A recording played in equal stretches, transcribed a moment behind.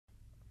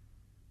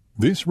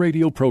This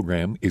radio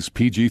program is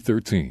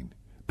PG-13.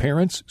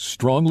 Parents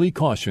strongly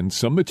caution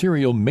some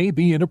material may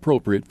be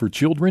inappropriate for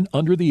children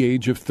under the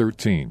age of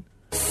 13.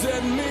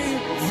 Set me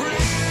free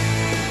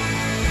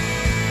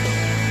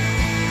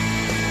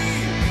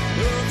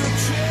of the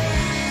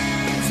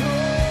chains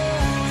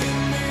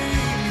holding me.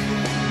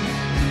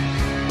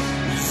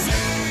 Is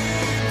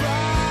anybody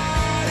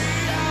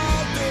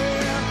out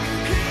there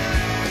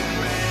hearing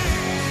me?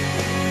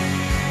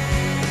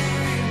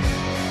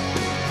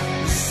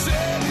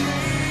 Set me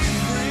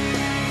free.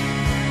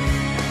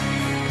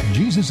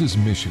 Jesus'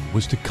 mission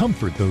was to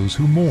comfort those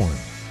who mourn,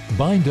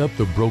 bind up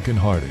the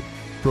brokenhearted,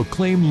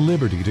 proclaim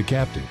liberty to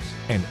captives,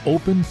 and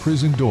open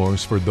prison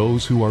doors for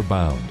those who are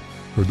bound.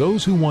 For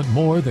those who want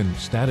more than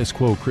status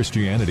quo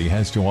Christianity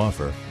has to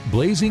offer,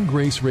 Blazing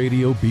Grace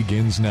Radio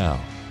begins now.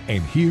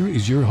 And here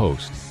is your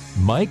host,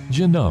 Mike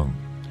Genung.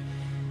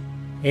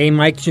 Hey,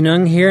 Mike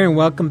Genung here, and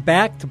welcome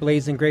back to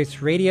Blazing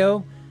Grace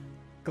Radio.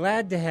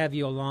 Glad to have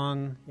you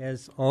along,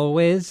 as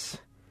always.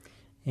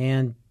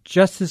 And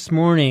just this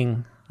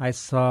morning, I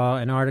saw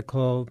an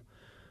article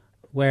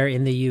where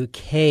in the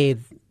UK,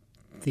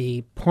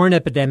 the porn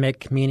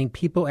epidemic, meaning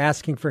people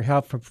asking for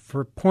help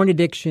for porn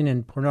addiction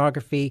and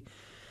pornography,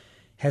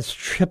 has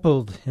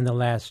tripled in the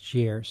last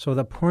year. So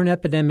the porn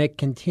epidemic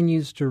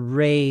continues to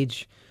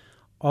rage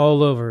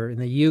all over in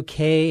the UK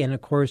and, of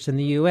course, in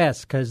the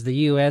U.S., because the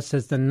U.S.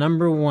 is the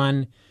number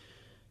one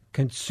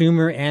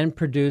consumer and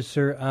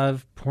producer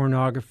of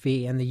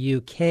pornography, and the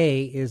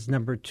U.K. is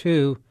number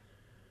two,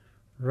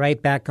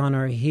 right back on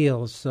our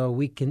heels. So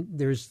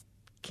there's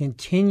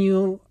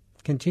continually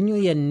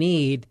a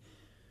need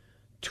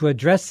to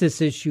address this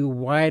issue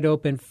wide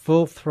open,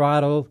 full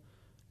throttle,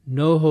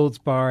 no holds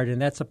barred,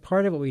 and that's a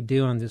part of what we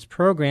do on this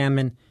program.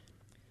 And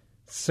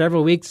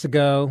several weeks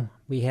ago,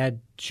 we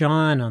had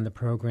John on the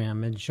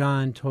program, and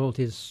John told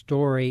his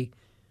story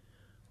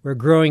where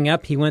growing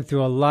up, he went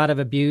through a lot of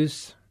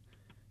abuse,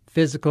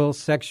 physical,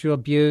 sexual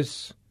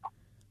abuse,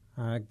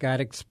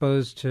 got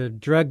exposed to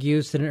drug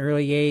use at an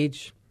early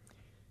age,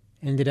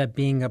 ended up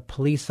being a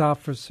police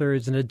officer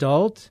as an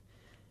adult,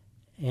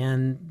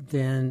 and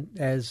then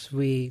as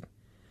we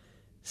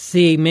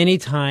see many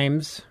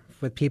times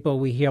with people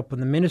we help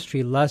in the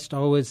ministry, lust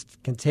always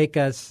can take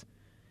us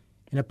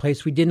in a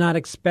place we did not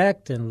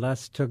expect, and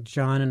lust took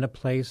John in a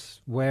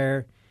place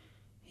where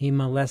he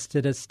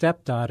molested a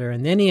stepdaughter,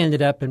 and then he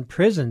ended up in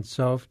prison.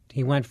 So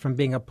he went from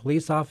being a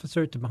police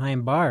officer to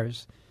behind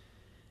bars,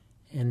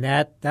 and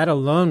that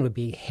alone would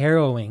be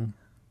harrowing,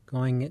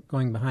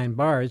 going behind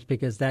bars,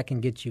 because that can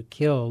get you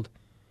killed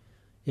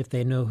if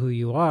they know who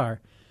you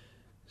are.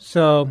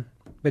 So,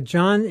 but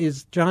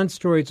John's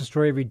story is a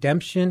story of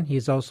redemption.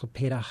 He's also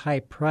paid a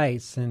high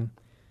price, and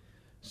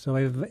so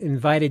I've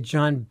invited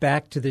John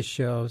back to the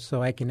show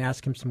so I can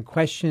ask him some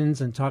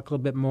questions and talk a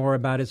little bit more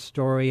about his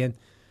story and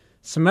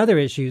some other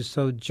issues.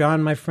 So,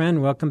 John, my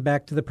friend, welcome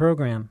back to the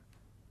program.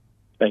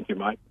 Thank you,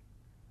 Mike.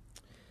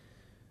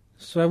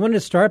 So I wanted to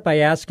start by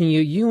asking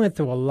you, you went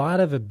through a lot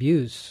of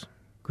abuse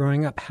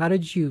growing up. How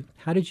did you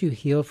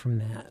heal from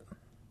that?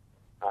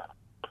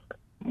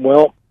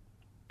 Well,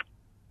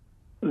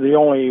 the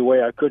only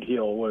way I could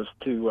heal was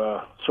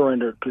to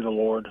surrender to the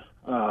Lord.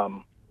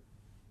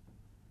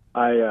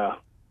 I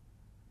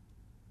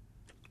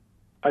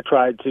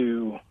tried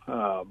to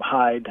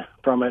hide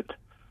from it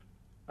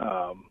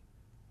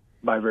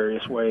by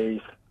various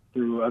ways,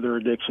 through other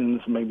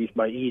addictions, maybe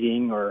by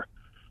eating or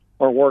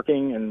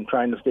working and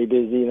trying to stay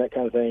busy and that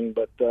kind of thing.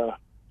 But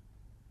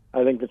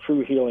I think the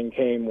true healing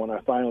came when I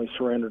finally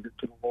surrendered it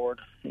to the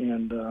Lord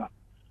and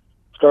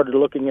started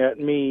looking at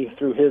me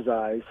through His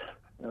eyes,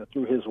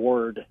 through His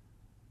Word,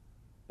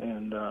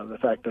 and the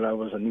fact that I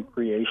was a new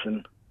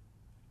creation.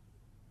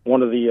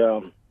 One of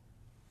the,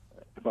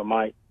 if I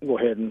might go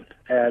ahead and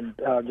add,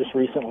 just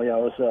recently I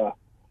was,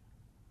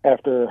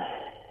 after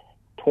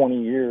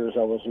 20 years,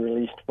 I was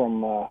released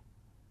from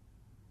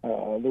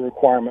the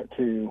requirement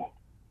to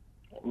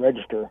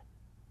register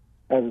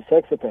as a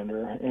sex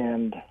offender,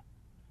 and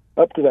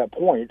up to that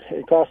point,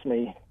 it cost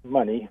me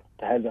money.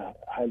 I had to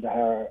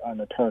hire an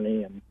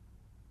attorney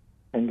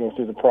and go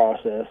through the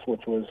process,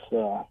 which was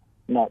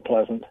not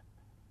pleasant.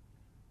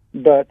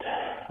 But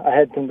I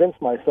had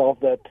convinced myself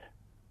that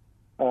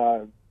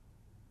it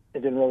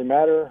didn't really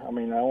matter. I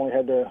mean, I only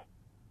had to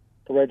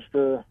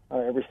register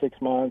every 6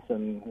 months,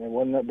 and it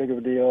wasn't that big of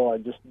a deal.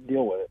 I'd just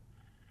deal with it.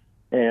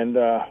 And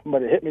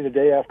but it hit me the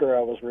day after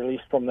I was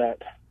released from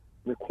that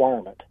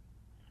requirement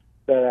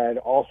that I had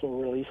also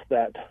released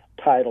that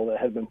title that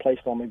had been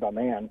placed on me by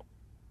man.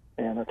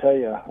 And I tell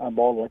you, I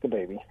bawled like a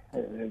baby.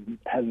 It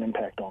had an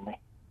impact on me.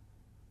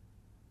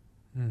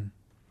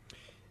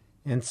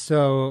 And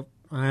so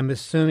I'm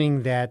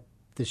assuming that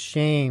the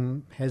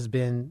shame has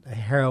been a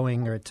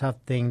harrowing or a tough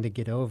thing to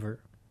get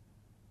over.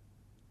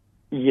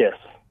 Yes,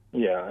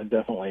 yeah,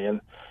 definitely.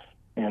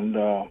 And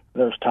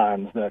there's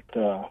times that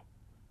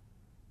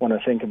when I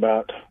think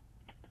about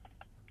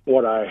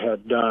what I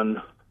had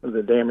done,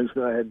 the damage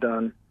that I had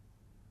done,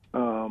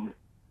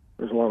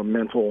 there's a lot of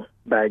mental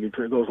baggage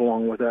that goes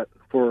along with that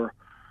for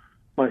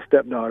my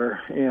stepdaughter,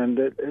 and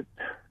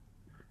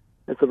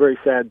it's a very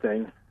sad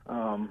thing.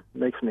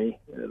 Makes me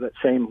that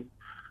shame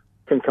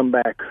can come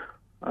back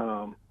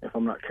if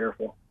I'm not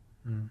careful.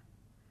 Mm.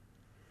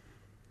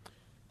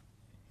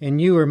 And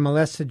you were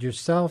molested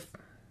yourself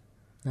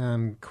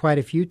quite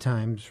a few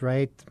times,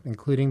 right?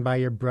 Including by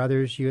your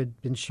brothers. You had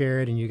been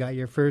shared, and you got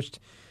your first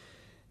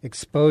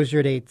exposure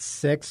at age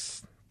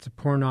 6 to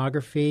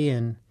pornography.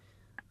 And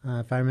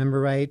if I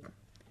remember right,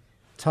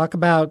 talk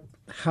about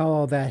how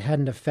all that had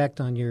an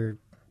effect on your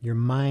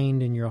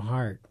mind and your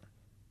heart.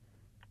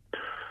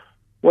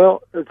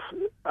 Well, as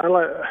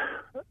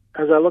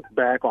I look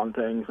back on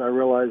things, I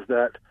realize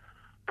that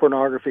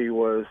pornography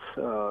was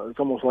it's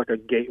almost like a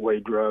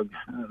gateway drug.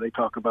 They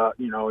talk about,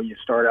 you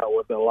start out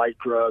with a light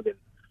drug, and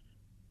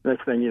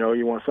next thing you know,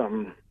 you want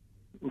something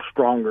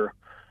stronger.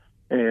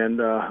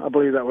 And I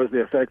believe that was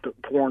the effect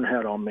that porn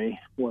had on me,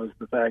 was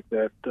the fact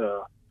that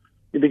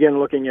you begin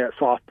looking at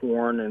soft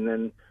porn, and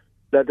then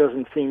that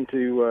doesn't seem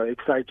to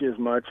excite you as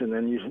much, and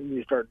then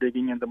you start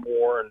digging into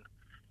more,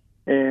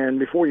 and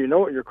before you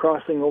know it, you're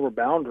crossing over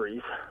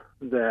boundaries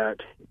that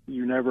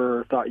you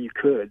never thought you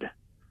could.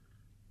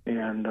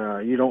 And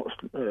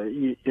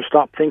you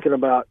stop thinking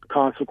about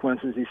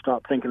consequences. You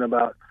stop thinking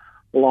about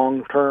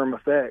long-term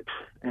effects,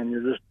 and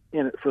you're just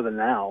in it for the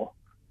now.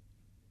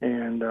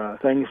 And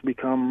things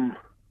become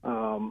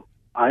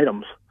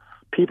items.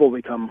 People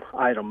become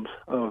items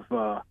of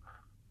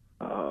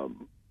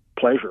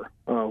pleasure,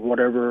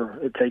 whatever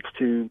it takes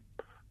to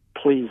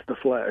please the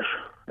flesh.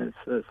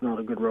 It's not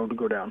a good road to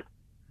go down.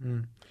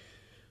 Mm.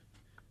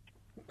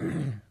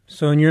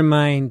 So in your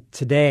mind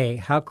today,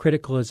 how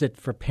critical is it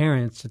for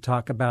parents to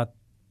talk about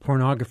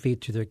pornography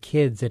to their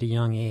kids at a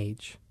young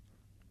age?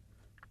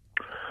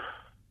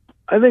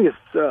 I think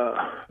it's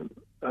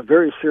a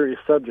very serious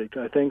subject.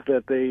 I think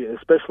that they,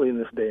 especially in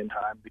this day and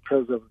time,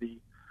 because of the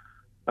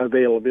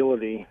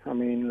availability,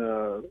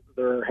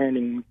 they're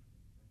handing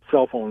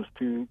cell phones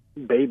to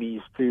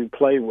babies to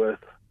play with,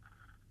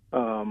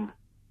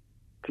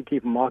 to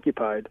keep them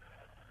occupied.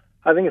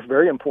 I think it's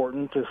very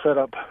important to set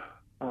up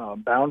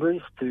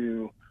boundaries,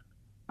 to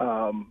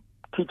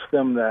teach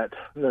them that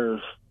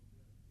there's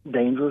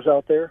dangers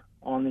out there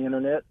on the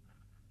internet,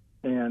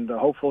 and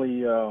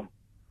hopefully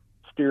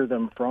steer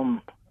them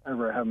from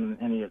ever having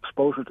any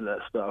exposure to that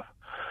stuff.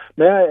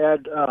 May I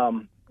add,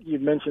 you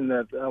mentioned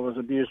that I was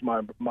abused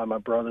by my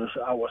brothers.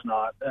 I was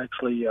not.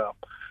 Actually,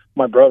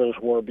 my brothers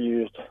were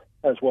abused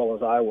as well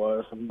as I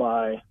was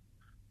by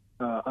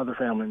other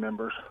family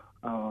members.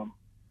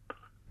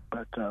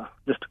 But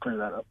just to clear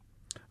that up.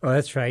 Oh,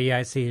 that's right. Yeah,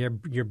 I see.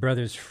 Your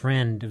brother's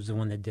friend was the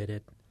one that did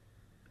it.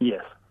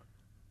 Yes.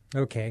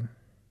 Okay.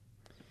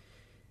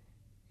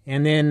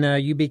 And then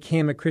you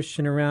became a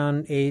Christian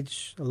around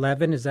age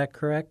 11, is that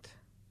correct?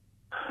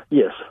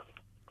 Yes.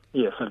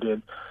 Yes, I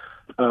did.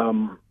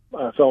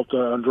 I felt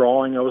a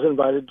drawing. I was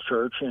invited to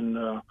church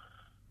and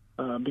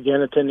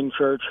began attending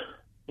church,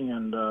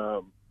 and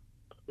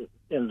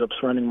ended up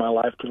surrendering my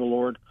life to the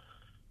Lord.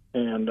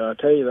 And I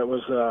tell you, that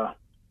was,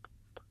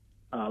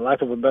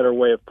 lack of a better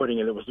way of putting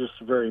it, it was just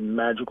a very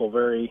magical,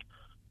 very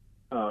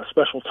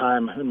special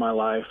time in my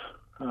life.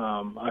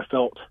 I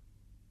felt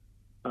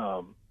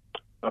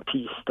a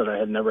peace that I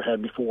had never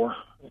had before.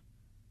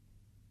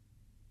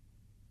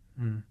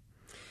 Mm.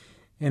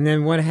 And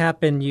then what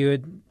happened? You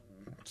had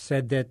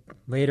said that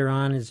later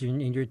on, as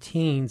in your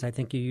teens, I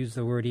think you used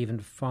the word even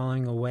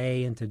falling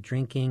away into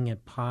drinking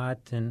and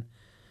pot. And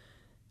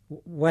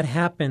what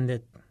happened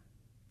that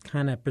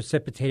kind of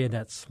precipitated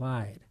that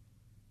slide?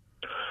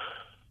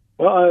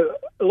 Well,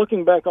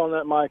 looking back on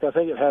that, Mike, I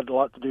think it had a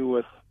lot to do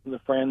with the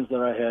friends that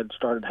I had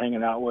started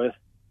hanging out with,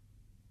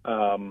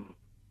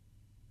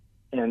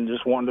 and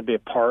just wanting to be a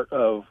part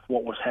of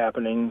what was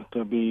happening,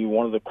 to be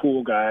one of the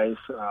cool guys,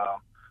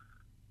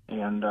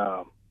 and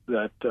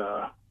that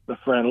the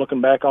friend,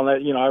 looking back on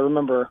that, I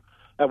remember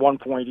at one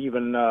point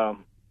even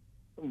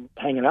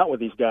hanging out with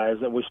these guys,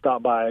 that we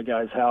stopped by a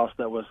guy's house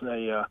that was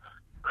a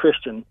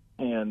Christian,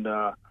 and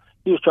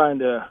he was trying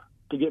to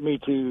get me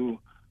to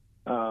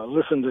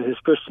listen to his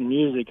Christian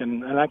music,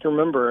 and I can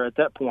remember at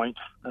that point,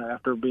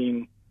 after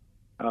being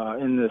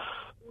in this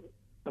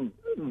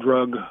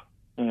drug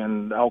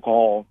and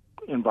alcohol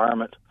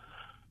environment,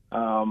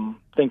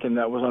 thinking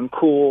that was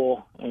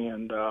uncool,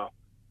 and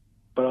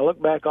but I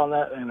look back on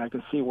that and I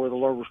can see where the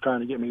Lord was trying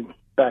to get me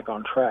back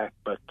on track,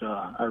 but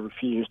I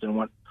refused and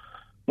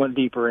went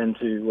deeper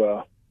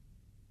into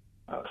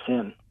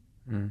sin.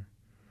 Mm.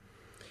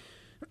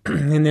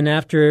 And then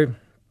after,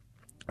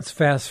 let's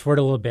fast forward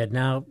a little bit.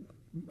 Now,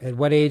 at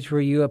what age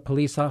were you a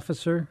police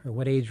officer, or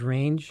what age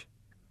range?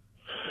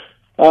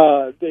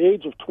 At the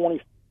age of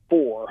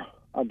 24,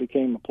 I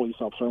became a police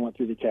officer. I went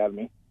through the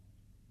academy,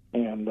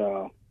 and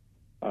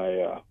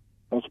I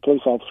was a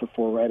police officer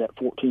for right at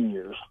 14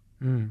 years.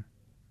 Mm.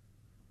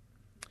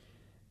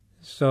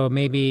 So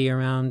maybe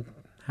around,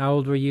 how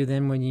old were you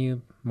then when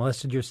you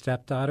molested your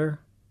stepdaughter?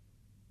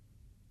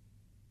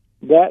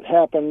 That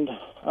happened,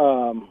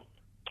 I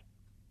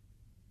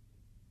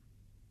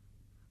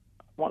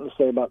want to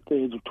say about the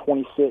age of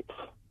 26.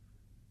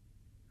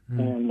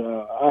 And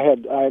I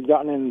had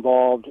gotten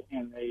involved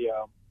in a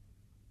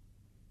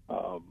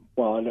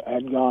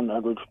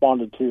I'd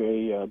responded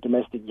to a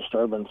domestic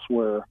disturbance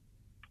where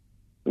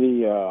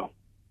the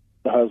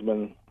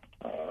husband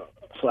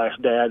slash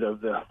dad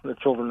of the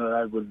children that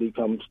I would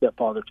become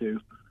stepfather to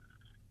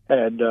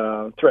had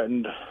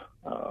threatened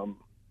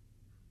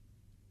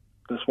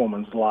this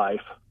woman's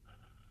life.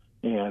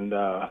 And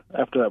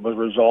after that was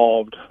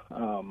resolved,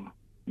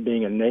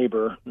 being a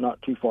neighbor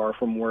not too far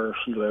from where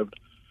she lived,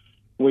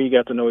 we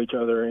got to know each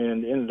other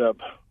and ended up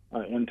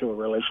into a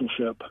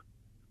relationship.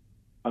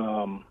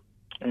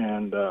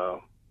 And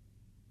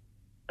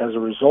as a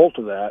result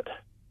of that,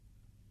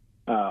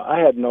 I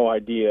had no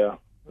idea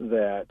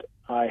that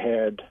I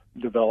had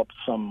developed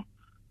some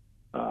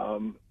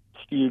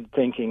skewed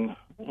thinking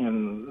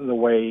in the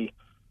way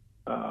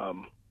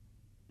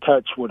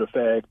touch would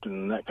affect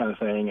and that kind of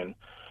thing.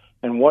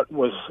 And what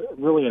was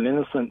really an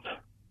innocent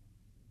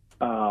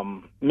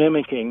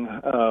mimicking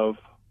of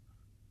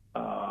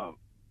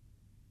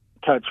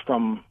touch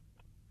from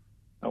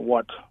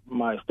what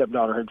my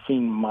stepdaughter had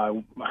seen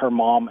her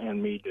mom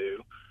and me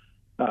do.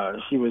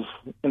 She was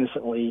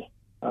innocently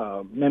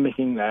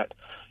mimicking that,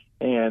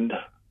 and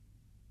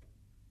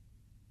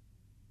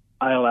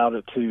I allowed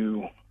it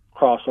to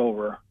cross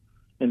over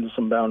into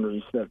some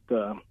boundaries that,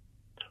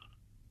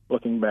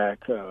 looking back,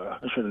 I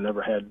should have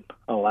never had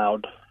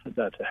allowed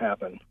that to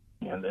happen.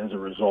 And as a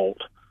result,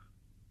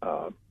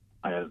 I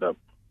ended up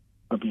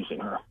abusing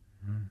her.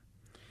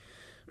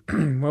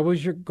 What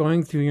was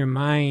going through your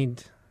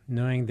mind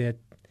knowing that,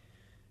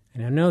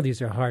 and I know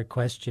these are hard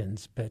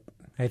questions, but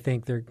I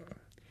think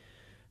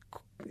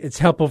it's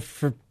helpful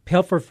for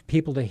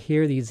people to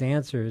hear these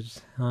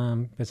answers,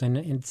 because I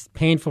know it's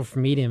painful for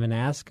me to even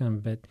ask them,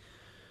 but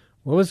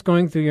what was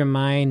going through your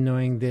mind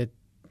knowing that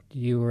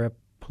you were a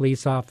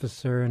police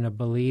officer and a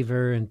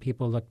believer and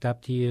people looked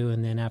up to you,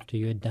 and then after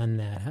you had done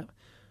that,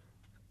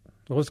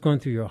 what was going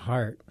through your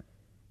heart?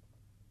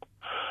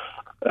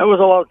 That was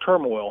a lot of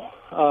turmoil,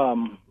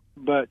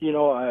 but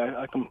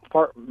I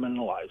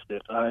compartmentalized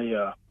it.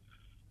 I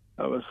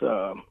was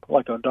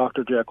like a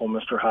Dr. Jekyll,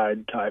 Mr.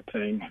 Hyde type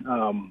thing.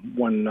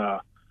 When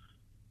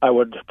I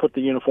would put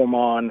the uniform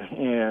on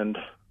and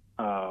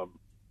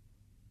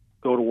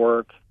go to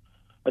work,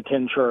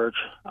 attend church,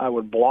 I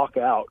would block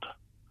out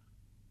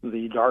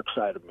the dark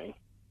side of me,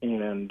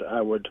 and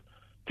I would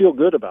feel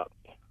good about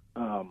me.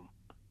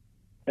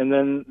 And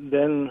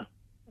then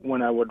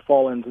when I would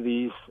fall into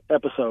these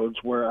episodes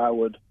where I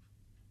would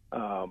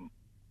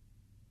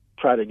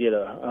try to get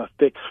a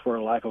fix,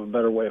 for lack of a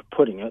better way of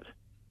putting it,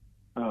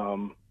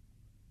 and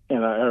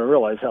I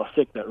realized how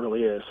sick that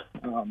really is.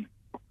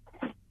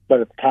 But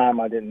at the time,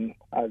 I didn't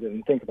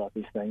think about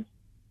these things.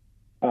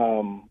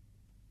 There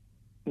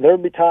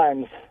would be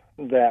times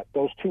that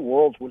those two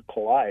worlds would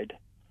collide.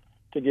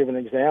 To give an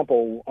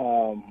example,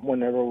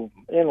 whenever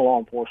in law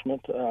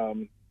enforcement,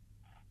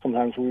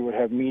 sometimes we would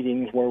have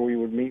meetings where we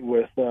would meet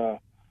with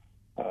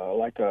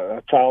like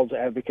a child's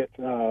advocate,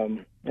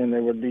 and they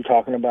would be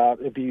talking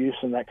about abuse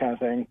and that kind of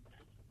thing,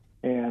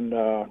 and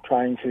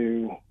trying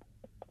to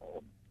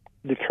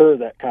deter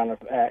that kind of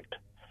act.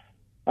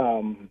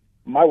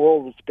 My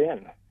world would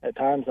spin. At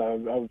times I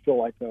would feel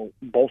like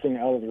bolting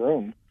out of the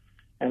room,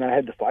 and I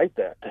had to fight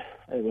that.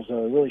 It was a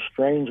really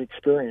strange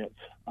experience,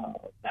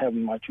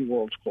 having my two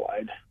worlds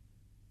collide.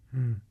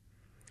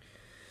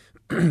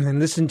 And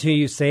listen to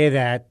you say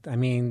that, I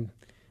mean,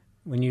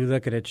 when you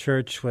look at a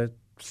church with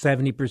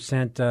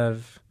 70%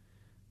 of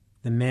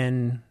the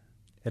men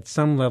at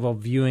some level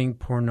viewing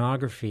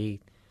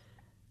pornography,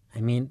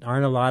 I mean,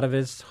 aren't a lot of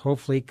us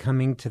hopefully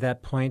coming to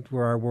that point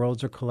where our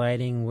worlds are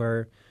colliding,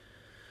 where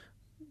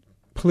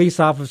police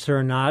officer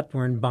or not,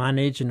 we're in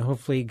bondage, and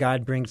hopefully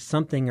God brings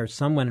something or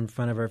someone in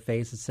front of our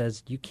face that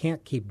says, you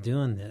can't keep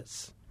doing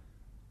this?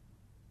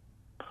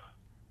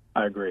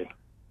 I agree.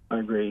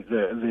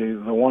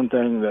 The one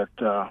thing that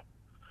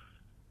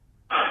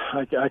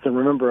I can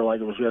remember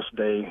like it was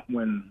yesterday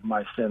when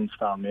my sins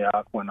found me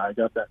out, when I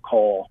got that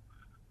call,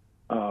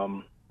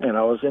 and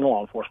I was in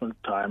law enforcement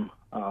at the time.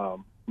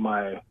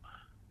 My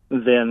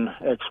then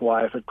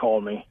ex-wife had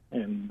called me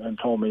and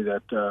told me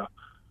that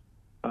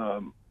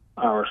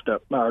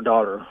our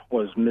daughter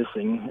was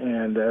missing,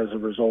 and as a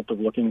result of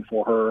looking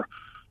for her,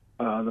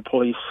 the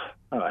police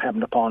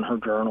happened upon her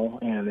journal,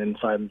 and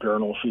inside the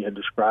journal she had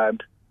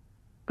described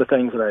the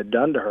things that I had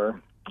done to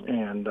her.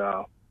 And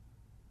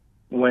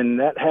when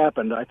that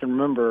happened, I can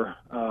remember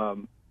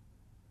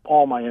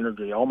all my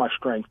energy, all my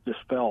strength just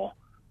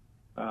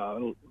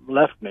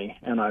left me,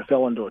 and I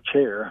fell into a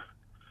chair.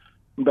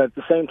 But at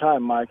the same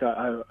time, Mike,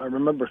 I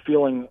remember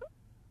feeling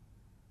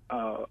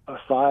a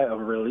sigh of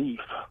relief.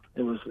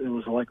 It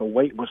was like a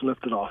weight was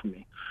lifted off of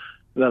me,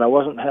 that I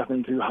wasn't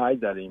having to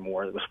hide that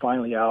anymore. It was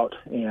finally out,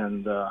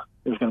 and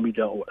it was going to be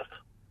dealt with.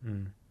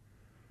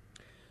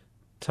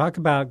 Talk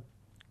about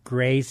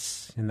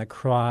grace and the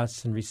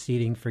cross and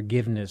receiving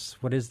forgiveness.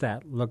 What does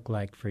that look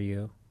like for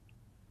you?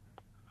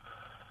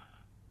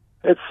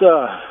 It's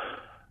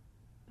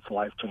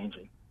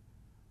life-changing.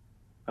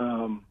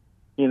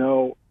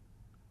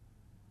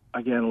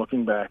 Again,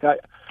 looking back,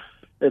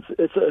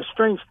 it's a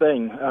strange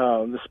thing.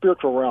 The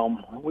spiritual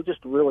realm, we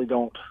just really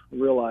don't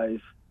realize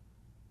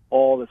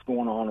all that's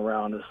going on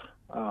around us.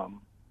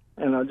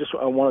 And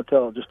I want to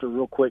tell just a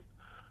real quick,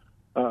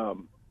 the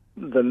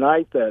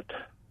night that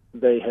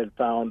they had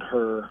found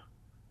her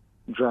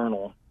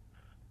journal,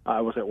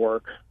 I was at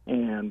work,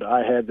 and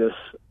I had this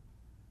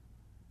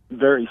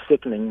very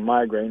sickening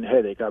migraine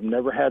headache. I've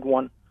never had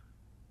one,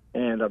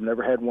 and I've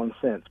never had one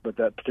since. But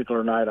that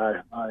particular night,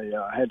 I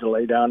had to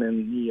lay down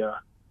in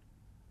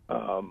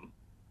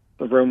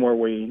the room where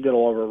we did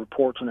all of our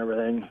reports and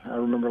everything. I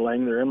remember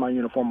laying there in my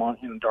uniform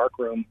in a dark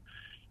room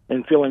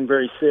and feeling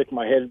very sick,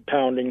 my head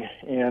pounding,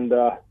 and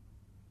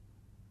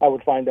I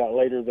would find out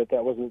later that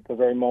was at the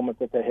very moment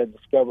that they had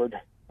discovered,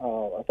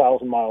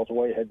 1,000 miles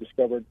away, had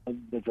discovered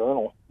the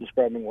journal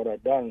describing what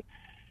I'd done.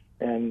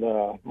 And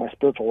my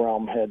spiritual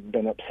realm had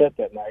been upset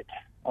that night.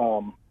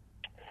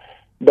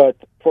 But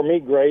for me,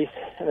 grace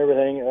and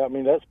everything, I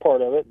mean, that's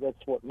part of it.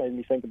 That's what made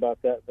me think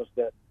about that, was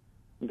that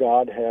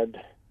God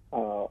had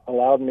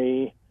allowed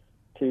me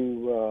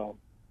to,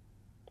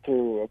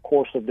 through a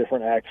course of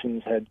different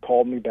actions, had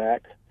called me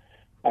back.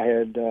 I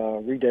had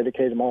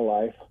rededicated my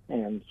life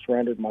and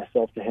surrendered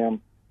myself to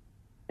Him.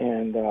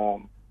 And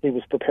He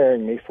was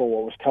preparing me for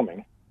what was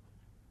coming.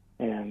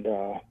 And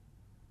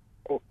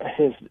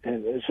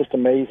it's just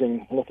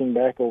amazing looking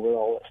back over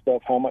all that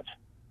stuff, how much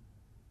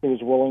He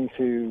was willing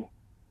to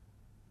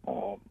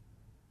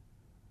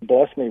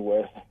bless me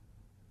with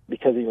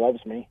because He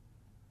loves me.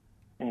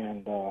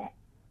 And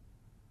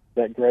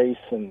that grace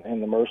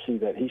and the mercy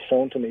that He's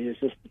shown to me is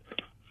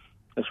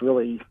it's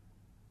really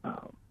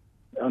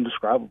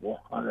undescribable.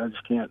 I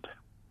just can't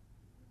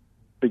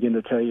begin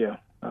to tell you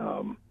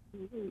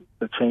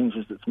the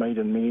changes it's made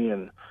in me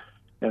and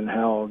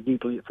how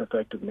deeply it's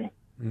affected me.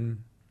 Mm.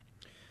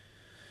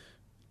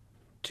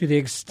 To the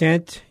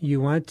extent you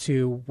want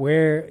to,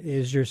 where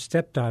is your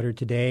stepdaughter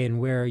today, and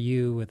where are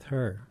you with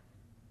her?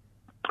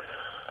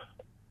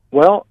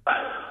 Well,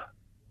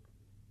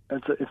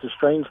 it's a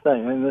strange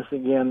thing, and this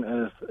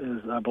again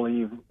is I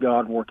believe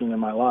God working in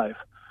my life.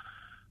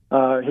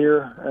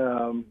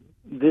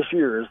 This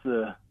year is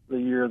the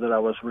year that I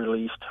was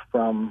released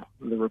from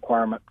the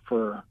requirement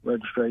for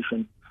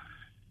registration,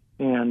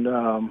 and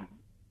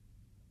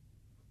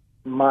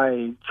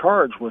my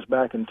charge was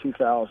back in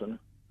 2000.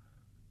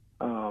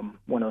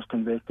 When I was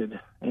convicted,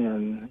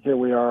 and here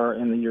we are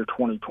in the year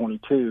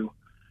 2022,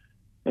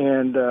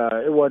 and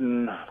it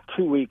wasn't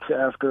 2 weeks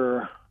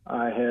after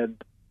I had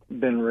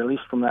been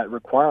released from that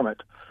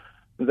requirement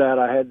that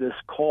I had this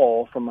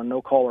call from a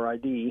no-caller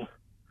ID,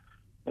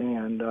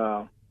 and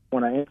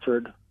when I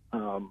answered,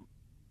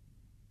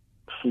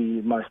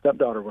 my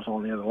stepdaughter was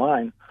on the other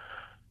line,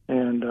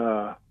 and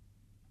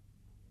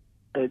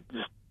it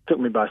just took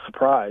me by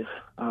surprise.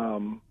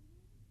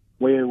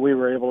 We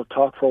were able to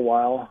talk for a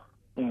while,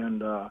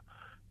 and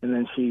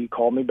then she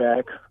called me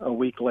back a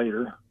week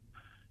later,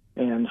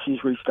 and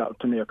she's reached out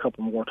to me a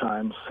couple more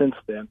times since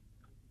then.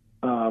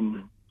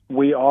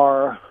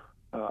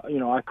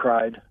 I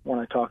cried when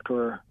I talked to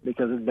her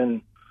because it had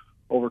been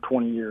over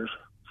 20 years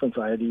since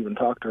I had even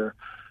talked to her,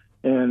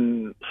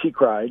 and she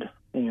cried,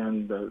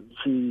 and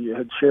she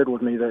had shared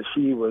with me that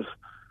she was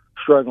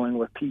struggling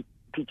with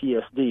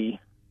PTSD,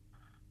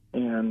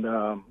 and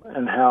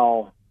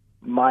how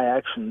my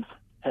actions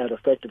had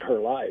affected her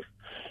life.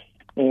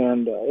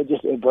 And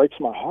it breaks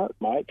my heart,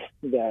 Mike,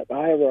 that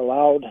I ever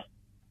allowed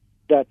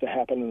that to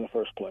happen in the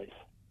first place.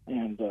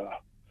 And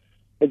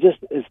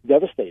it's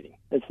devastating.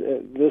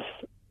 The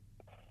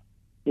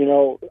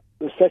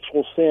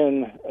sexual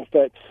sin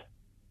affects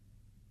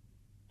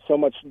so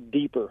much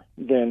deeper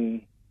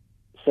than,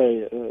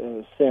 say,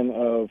 a sin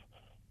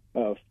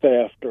of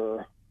theft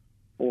or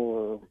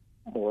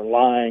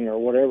lying or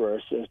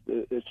whatever.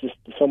 It's just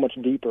so much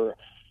deeper,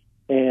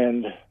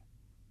 and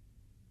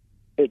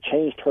it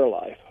changed her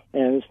life.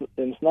 And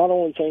it's not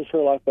only changed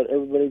her life, but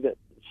everybody that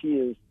she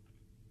is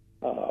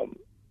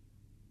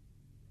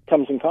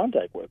comes in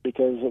contact with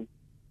because of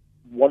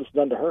what it's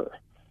done to her.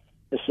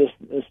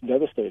 It's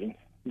devastating.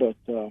 But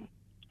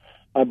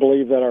I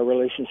believe that our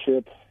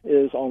relationship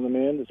is on the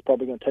mend. It's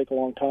probably going to take a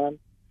long time,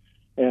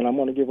 and I'm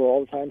going to give her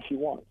all the time she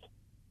wants.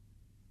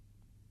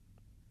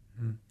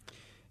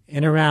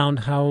 And around,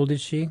 how old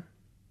is she?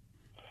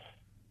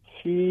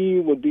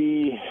 She would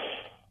be,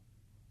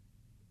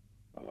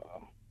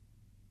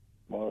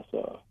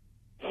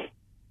 she's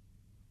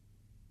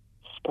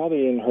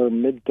probably in her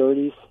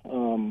mid-30s.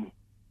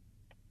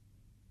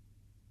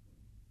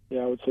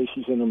 I would say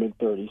she's in her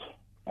mid-30s.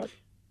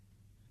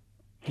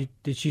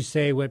 Did she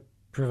say what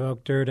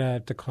provoked her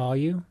to call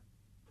you?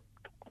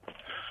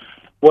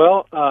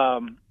 Well,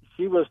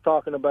 she was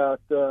talking about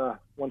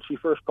when she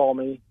first called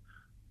me.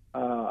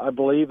 I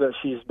believe that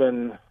she's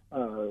been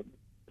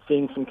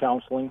seeing some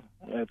counseling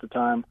at the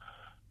time.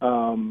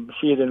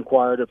 She had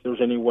inquired if there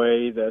was any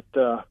way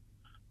that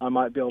I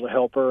might be able to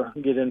help her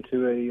get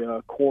into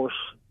a course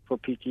for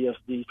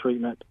PTSD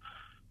treatment.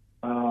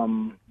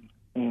 And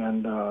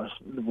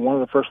one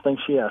of the first things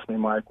she asked me,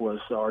 Mike, was,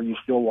 "Are you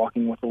still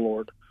walking with the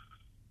Lord?"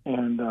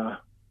 And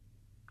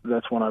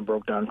that's when I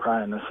broke down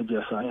crying. I said,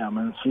 "Yes, I am."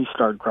 And she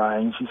started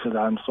crying. She said,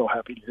 "I'm so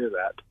happy to hear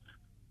that."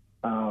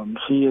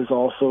 She is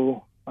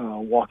also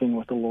walking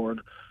with the Lord.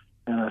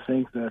 And I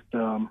think that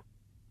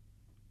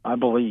I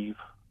believe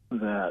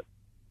that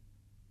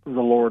the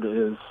Lord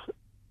is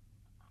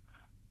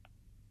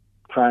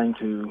trying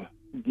to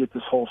get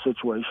this whole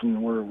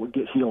situation where we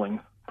get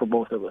healing for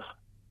both of us.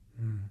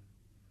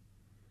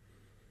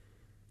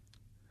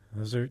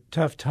 Those are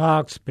tough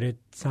talks, but it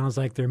sounds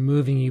like they're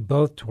moving you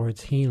both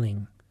towards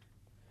healing.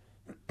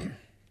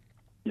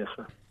 Yes,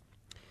 sir.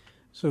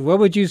 So what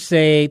would you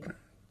say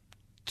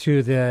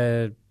to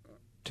the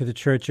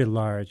church at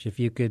large? If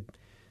you could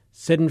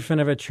sit in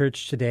front of a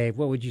church today,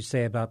 what would you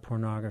say about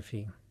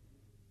pornography?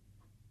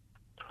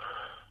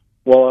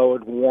 Well, I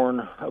would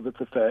warn of its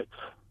effects.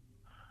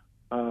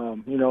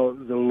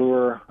 The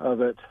lure of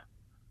it.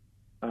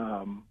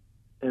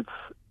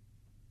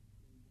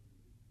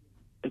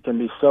 It can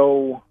be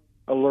so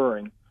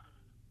alluring.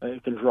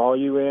 It can draw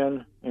you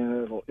in,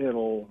 and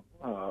it'll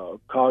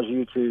cause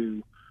you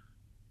to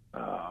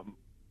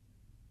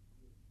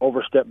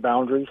overstep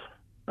boundaries.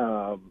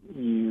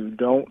 You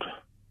don't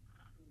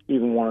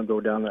even want to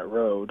go down that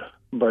road.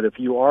 But if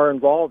you are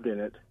involved in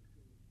it,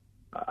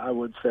 I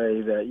would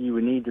say that you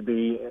would need to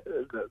be,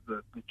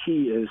 the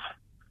key is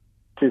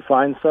to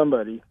find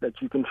somebody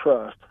that you can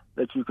trust,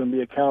 that you can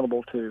be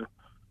accountable to,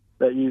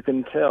 that you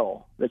can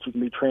tell, that you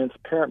can be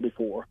transparent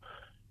before.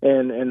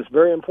 And it's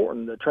very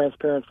important. That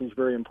transparency is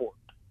very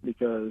important,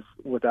 because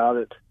without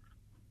it,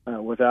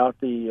 without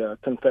the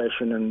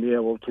confession and be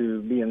able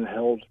to be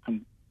held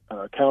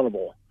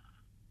accountable,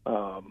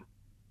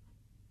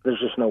 there's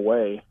just no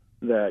way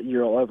that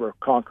you'll ever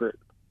conquer it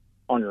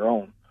on your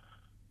own.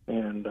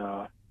 And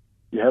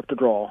you have to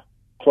draw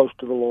close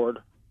to the Lord,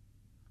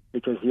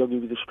 because He'll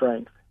give you the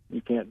strength.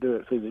 You can't do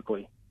it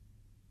physically.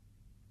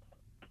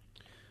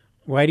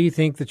 Why do you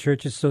think the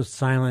church is so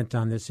silent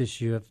on this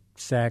issue of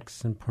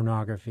sex and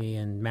pornography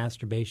and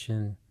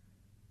masturbation?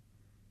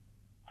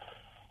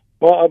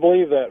 Well, I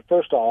believe that,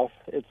 first off,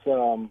 it's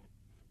a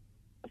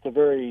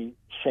very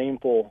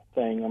shameful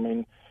thing. I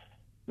mean,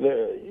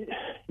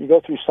 you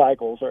go through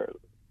cycles,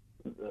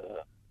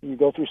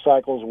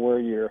 where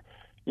you're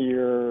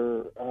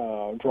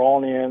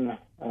drawn in.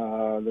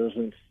 There's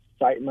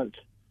incitement,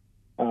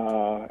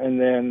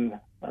 and then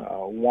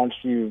once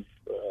you've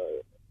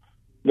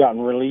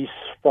gotten release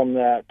from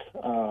that,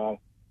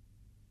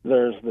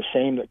 there's the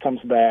shame that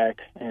comes back,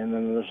 and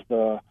then there's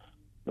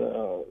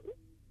the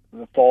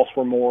false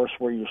remorse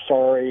where you're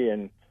sorry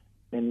and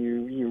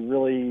you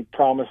really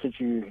promise that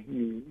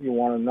you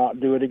want to not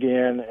do it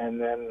again,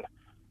 and then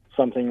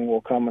something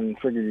will come and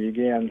trigger you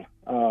again.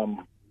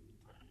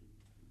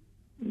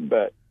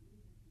 But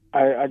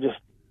I'm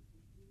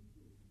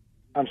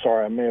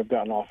sorry, I may have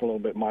gotten off a little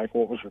bit, Mike.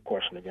 What was your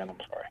question again?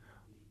 I'm sorry.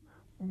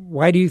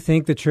 Why do you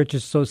think the church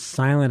is so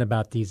silent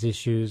about these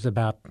issues,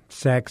 about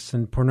sex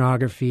and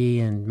pornography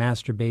and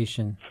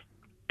masturbation?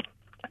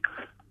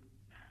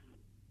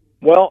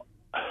 Well,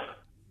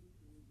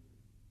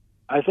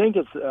 I think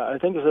it's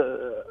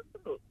a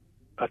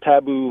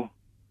taboo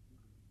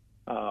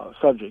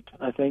subject.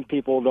 I think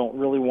people don't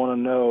really want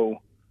to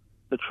know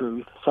the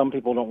truth. Some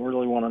people don't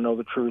really want to know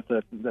the truth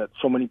that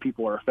so many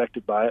people are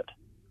affected by it,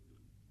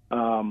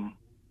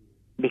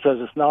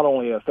 because it's not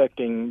only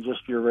affecting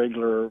just your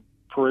regular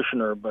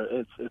parishioner, but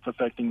it's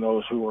affecting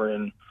those who are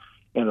in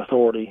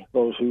authority,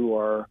 those who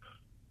are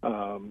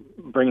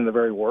bringing the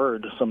very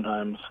word.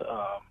 Sometimes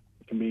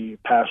it can be a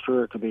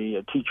pastor, it could be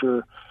a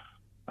teacher.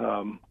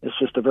 It's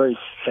just a very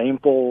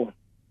shameful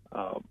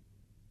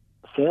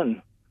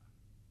sin,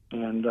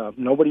 and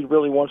nobody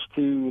really wants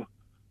to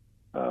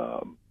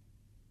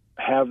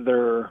have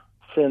their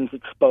sins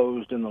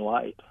exposed in the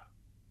light.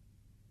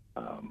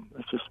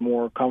 It's just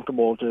more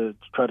comfortable to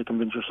try to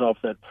convince yourself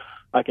that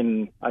I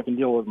can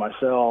deal with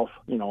myself.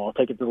 I'll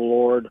take it to the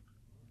Lord.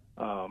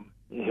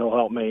 He'll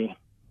help me.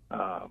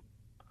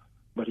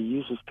 But He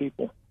uses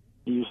people.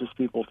 He uses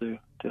people to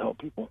help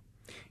people.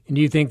 And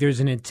do you think there's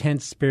an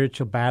intense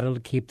spiritual battle to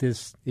keep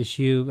this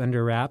issue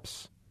under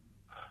wraps?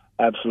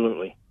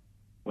 Absolutely.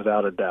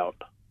 Without a doubt.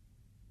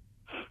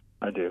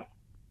 I do.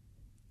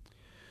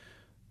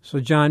 So,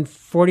 John,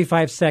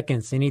 45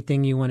 seconds.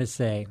 Anything you want to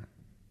say?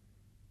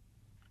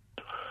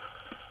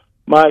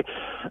 Mike,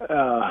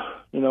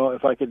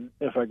 if I could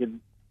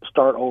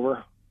start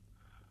over,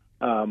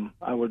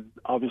 I would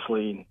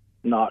obviously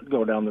not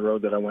go down the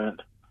road that I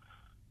went.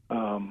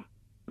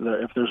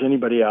 If there's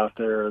anybody out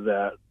there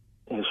that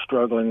is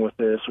struggling with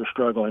this, or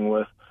struggling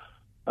with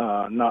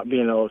not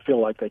being able to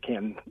feel like they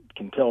can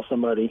tell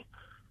somebody,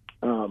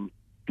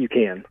 you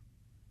can,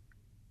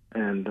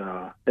 and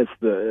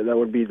that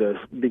would be the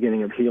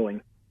beginning of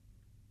healing.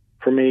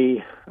 For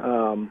me,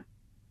 the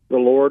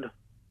Lord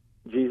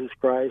Jesus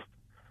Christ,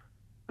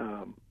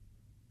 and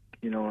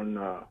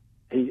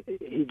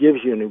He gives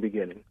you a new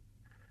beginning,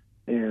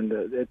 and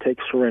it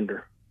takes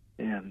surrender.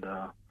 And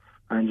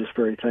I'm just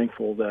very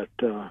thankful that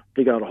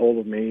He got a hold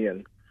of me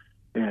and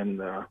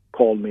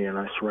called me, and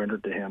I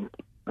surrendered to Him.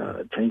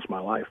 It changed my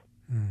life.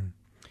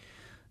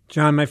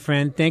 John, my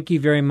friend, thank you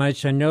very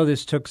much. I know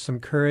this took some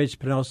courage,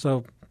 but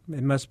also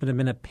it must have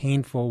been a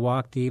painful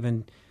walk to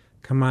even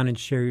come on and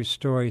share your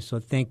story. So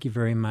thank you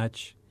very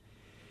much.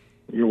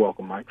 You're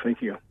welcome, Mike.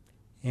 Thank you.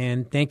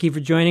 And thank you for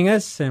joining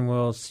us, and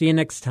we'll see you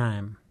next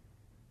time.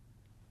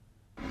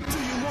 Do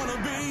you want to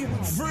be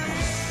free?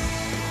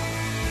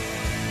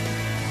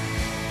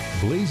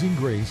 Blazing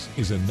Grace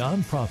is a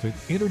nonprofit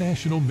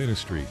international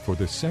ministry for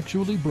the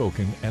sexually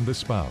broken and the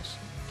spouse.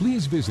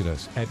 Please visit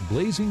us at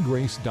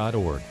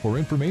blazinggrace.org for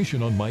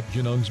information on Mike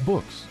Genung's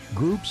books,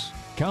 groups,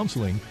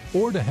 counseling,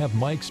 or to have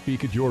Mike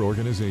speak at your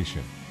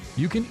organization.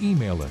 You can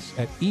email us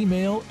at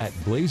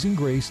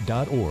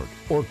email@blazinggrace.org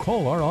or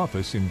call our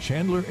office in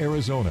Chandler,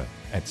 Arizona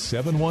at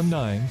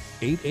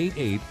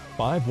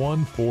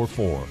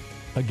 719-888-5144.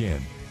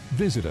 Again,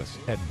 visit us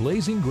at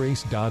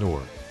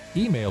blazinggrace.org.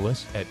 Email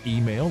us at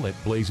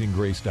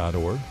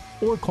email@blazinggrace.org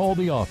or call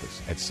the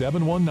office at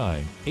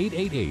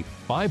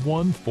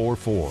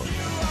 719-888-5144.